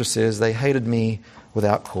the Scripture says they hated me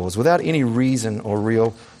without cause, without any reason or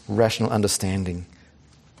real rational understanding.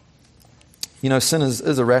 You know, sin is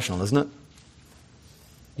irrational, isn't it?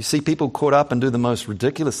 You see people caught up and do the most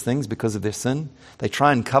ridiculous things because of their sin. They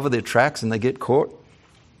try and cover their tracks and they get caught.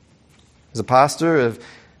 As a pastor,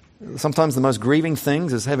 sometimes the most grieving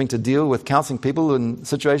things is having to deal with counseling people in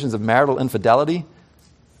situations of marital infidelity.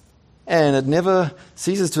 And it never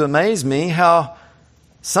ceases to amaze me how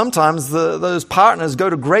sometimes those partners go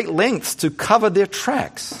to great lengths to cover their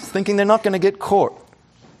tracks, thinking they're not going to get caught.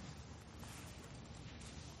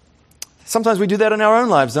 Sometimes we do that in our own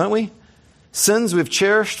lives, don't we? Sins we've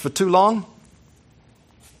cherished for too long,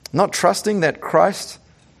 not trusting that Christ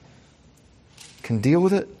can deal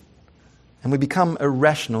with it. And we become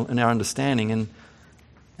irrational in our understanding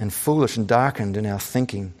and foolish and darkened in our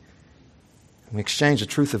thinking. And we exchange the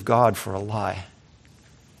truth of God for a lie.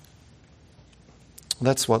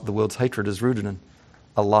 That's what the world's hatred is rooted in,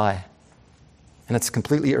 a lie. And it's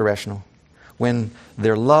completely irrational. When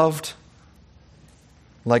they're loved,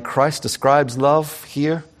 like Christ describes love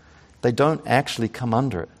here, they don't actually come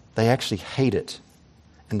under it. They actually hate it.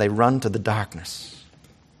 And they run to the darkness.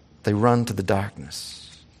 They run to the darkness.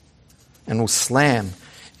 And will slam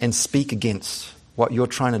and speak against what you're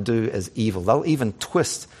trying to do as evil. They'll even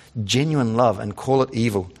twist genuine love and call it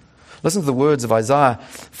evil. Listen to the words of Isaiah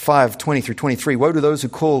 5:20 through 23. "Woe to those who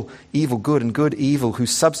call evil good and good evil, who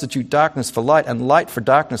substitute darkness for light and light for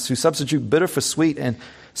darkness, who substitute bitter for sweet and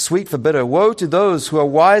sweet for bitter. Woe to those who are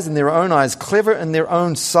wise in their own eyes, clever in their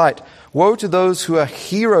own sight. Woe to those who are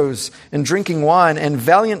heroes in drinking wine and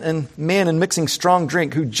valiant in men in mixing strong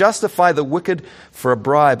drink, who justify the wicked for a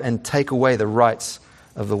bribe and take away the rights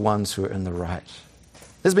of the ones who are in the right."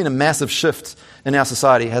 There's been a massive shift in our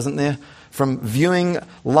society, hasn't there? From viewing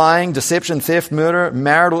lying, deception, theft, murder,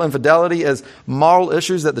 marital infidelity as moral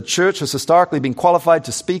issues that the church has historically been qualified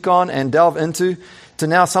to speak on and delve into, to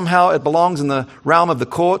now somehow it belongs in the realm of the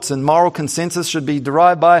courts and moral consensus should be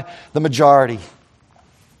derived by the majority.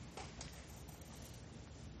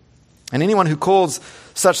 And anyone who calls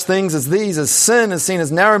such things as these as sin is seen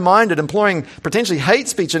as narrow-minded, employing potentially hate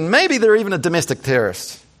speech, and maybe they're even a domestic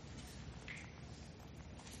terrorist.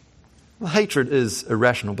 Well, hatred is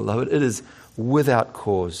irrational, beloved. It is without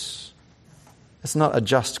cause. It's not a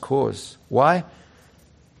just cause. Why?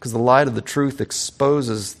 Because the light of the truth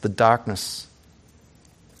exposes the darkness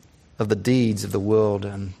of the deeds of the world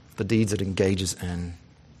and the deeds it engages in.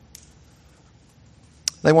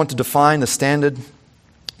 They want to define the standard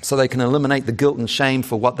so they can eliminate the guilt and shame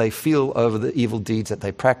for what they feel over the evil deeds that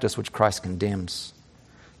they practice, which Christ condemns.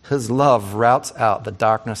 His love routs out the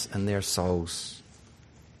darkness in their souls.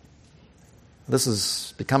 This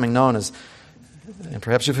is becoming known as, and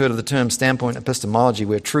perhaps you've heard of the term standpoint epistemology,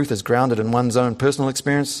 where truth is grounded in one's own personal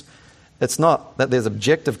experience. It's not that there's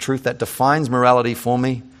objective truth that defines morality for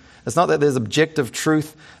me. It's not that there's objective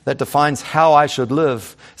truth that defines how I should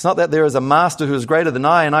live. It's not that there is a master who is greater than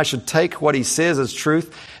I and I should take what he says as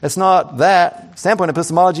truth. It's not that. Standpoint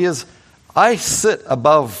epistemology is, I sit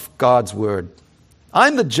above God's word.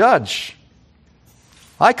 I'm the judge.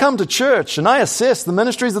 I come to church and I assess the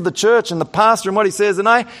ministries of the church and the pastor and what he says, and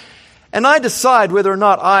I decide whether or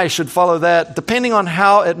not I should follow that depending on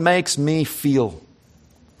how it makes me feel.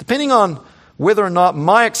 Depending on whether or not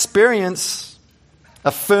my experience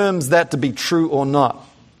affirms that to be true or not.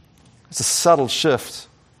 It's a subtle shift.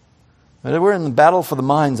 We're in the battle for the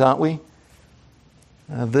minds, aren't we?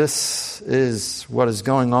 This is what is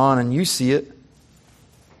going on, and you see it.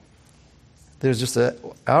 There's just an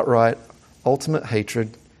outright, ultimate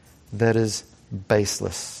hatred that is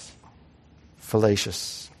baseless,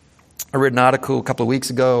 fallacious. I read an article a couple of weeks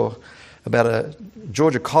ago about a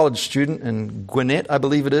Georgia college student in Gwinnett, I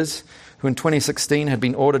believe it is, who in 2016 had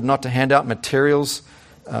been ordered not to hand out materials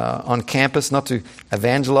on campus, not to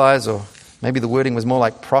evangelize, or maybe the wording was more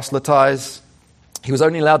like proselytize. He was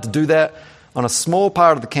only allowed to do that on a small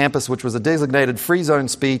part of the campus, which was a designated free zone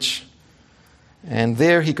speech, and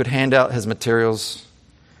there he could hand out his materials.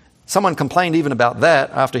 Someone complained even about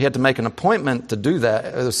that after he had to make an appointment to do that.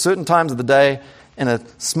 At certain times of the day in a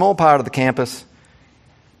small part of the campus.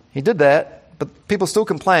 He did that, but people still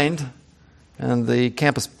complained, and the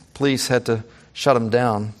campus police had to shut him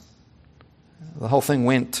down. The whole thing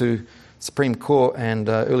went to Supreme Court, and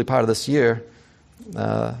early part of this year,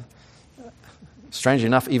 strangely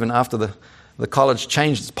enough, even after the college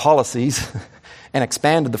changed its policies and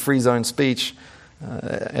expanded the free zone speech,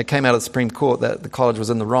 it came out of the Supreme Court that the college was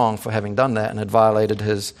in the wrong for having done that and had violated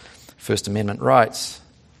his First Amendment rights.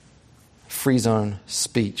 Free zone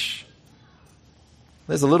speech.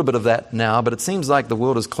 There's a little bit of that now, but it seems like the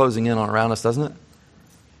world is closing in on around us, doesn't it?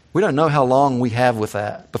 We don't know how long we have with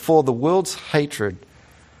that before the world's hatred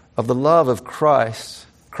of the love of Christ,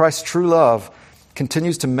 Christ's true love,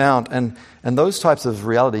 continues to mount, and those types of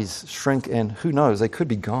realities shrink, and who knows, they could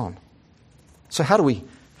be gone. So how do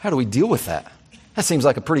we deal with that? That seems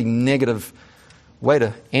like a pretty negative way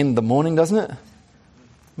to end the morning, doesn't it? I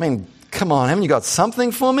mean, come on, haven't you got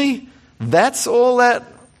something for me? That's all that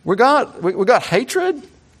we got? We got hatred?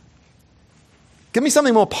 Give me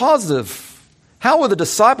something more positive. How were the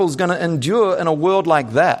disciples going to endure in a world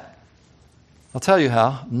like that? I'll tell you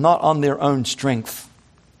how. Not on their own strength.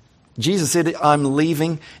 Jesus said, I'm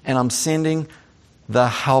leaving and I'm sending the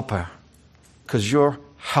helper because you're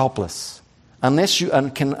helpless. Unless you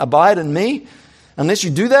can abide in me, unless you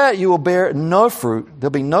do that, you will bear no fruit.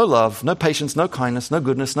 There'll be no love, no patience, no kindness, no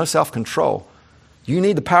goodness, no self-control. You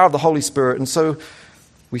need the power of the Holy Spirit. And so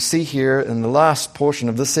we see here in the last portion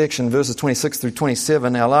of this section, verses 26 through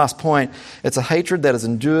 27, our last point, it's a hatred that is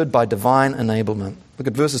endured by divine enablement. Look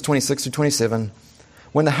at verses 26 through 27.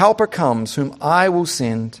 When the Helper comes, whom I will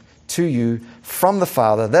send to you from the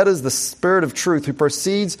Father, that is the Spirit of truth who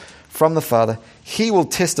proceeds from the Father, he will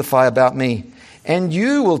testify about me. And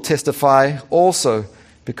you will testify also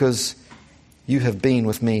because you have been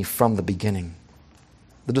with me from the beginning.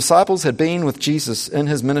 The disciples had been with Jesus in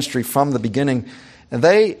his ministry from the beginning, and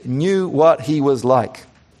they knew what he was like.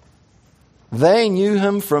 They knew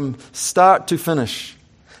him from start to finish.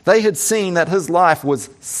 They had seen that his life was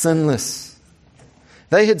sinless.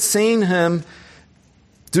 They had seen him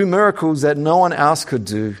do miracles that no one else could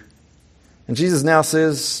do. And Jesus now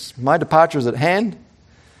says, my departure is at hand,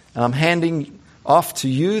 and I'm handing off to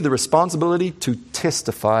you the responsibility to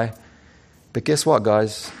testify. But guess what,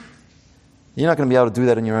 guys? You're not going to be able to do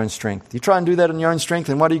that in your own strength. You try and do that in your own strength,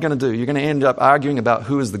 and what are you going to do? You're going to end up arguing about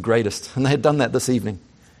who is the greatest. And they had done that this evening.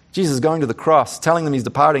 Jesus is going to the cross, telling them he's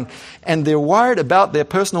departing, and they're worried about their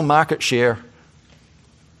personal market share.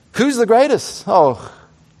 Who's the greatest? Oh,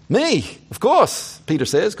 me, of course, Peter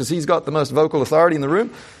says, because he's got the most vocal authority in the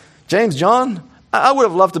room. James, John, I would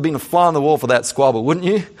have loved to have been a fly on the wall for that squabble, wouldn't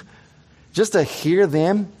you? Just to hear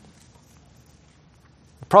them.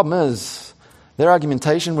 The problem is, their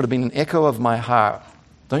argumentation would have been an echo of my heart.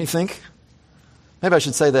 Don't you think? Maybe I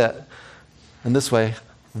should say that in this way.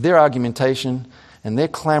 Their argumentation and their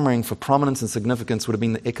clamoring for prominence and significance would have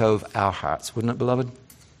been the echo of our hearts, wouldn't it, beloved?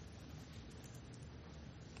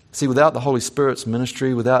 See, without the Holy Spirit's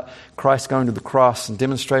ministry, without Christ going to the cross and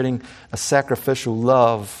demonstrating a sacrificial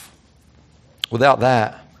love, without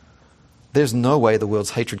that, there's no way the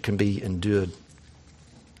world's hatred can be endured.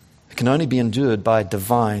 It can only be endured by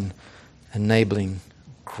divine enabling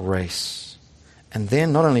grace. And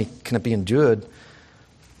then not only can it be endured,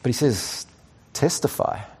 but he says,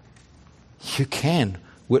 testify. You can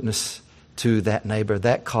witness to that neighbor,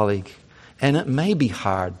 that colleague. And it may be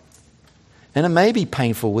hard. And it may be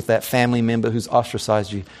painful with that family member who's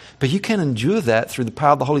ostracized you. But you can endure that through the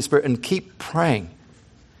power of the Holy Spirit and keep praying.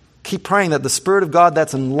 Keep praying that the Spirit of God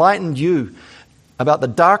that's enlightened you about the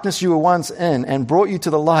darkness you were once in and brought you to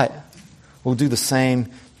the light will do the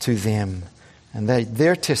same to them. And that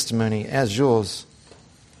their testimony, as yours,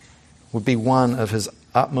 would be one of His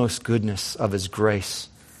utmost goodness, of His grace,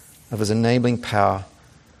 of His enabling power,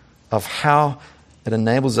 of how it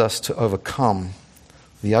enables us to overcome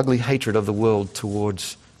the ugly hatred of the world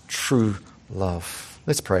towards true love.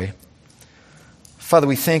 Let's pray. Father,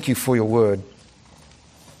 we thank you for your word.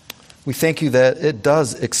 We thank you that it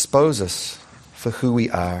does expose us for who we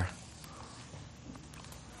are.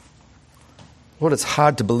 Lord, it's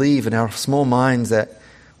hard to believe in our small minds that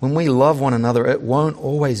when we love one another, it won't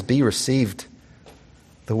always be received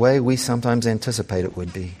the way we sometimes anticipate it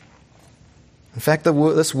would be. In fact,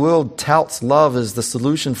 this world touts love as the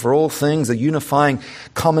solution for all things, a unifying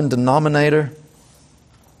common denominator.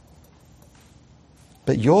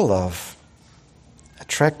 But your love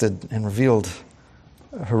attracted and revealed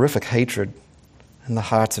a horrific hatred in the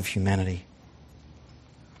hearts of humanity.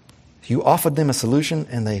 You offered them a solution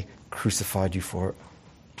and they crucified you for it.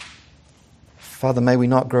 Father, may we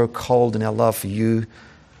not grow cold in our love for you.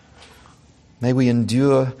 May we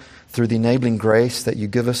endure through the enabling grace that you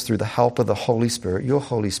give us through the help of the Holy Spirit, your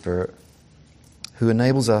Holy Spirit, who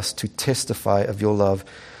enables us to testify of your love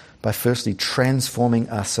by firstly transforming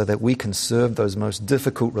us so that we can serve those most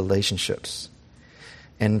difficult relationships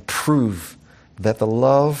and prove that the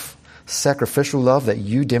love, sacrificial love that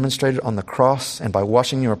you demonstrated on the cross and by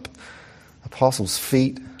washing your apostles'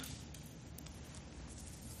 feet,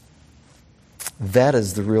 that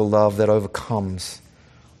is the real love that overcomes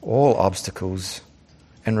all obstacles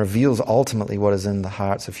and reveals ultimately what is in the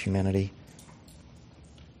hearts of humanity.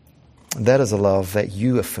 That is a love that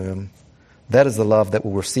you affirm. That is the love that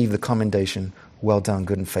will receive the commendation, well done,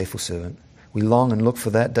 good and faithful servant. We long and look for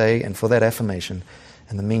that day and for that affirmation.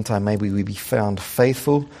 In the meantime, may we be found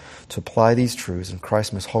faithful to apply these truths. In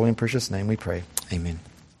Christ's most holy and precious name we pray. Amen.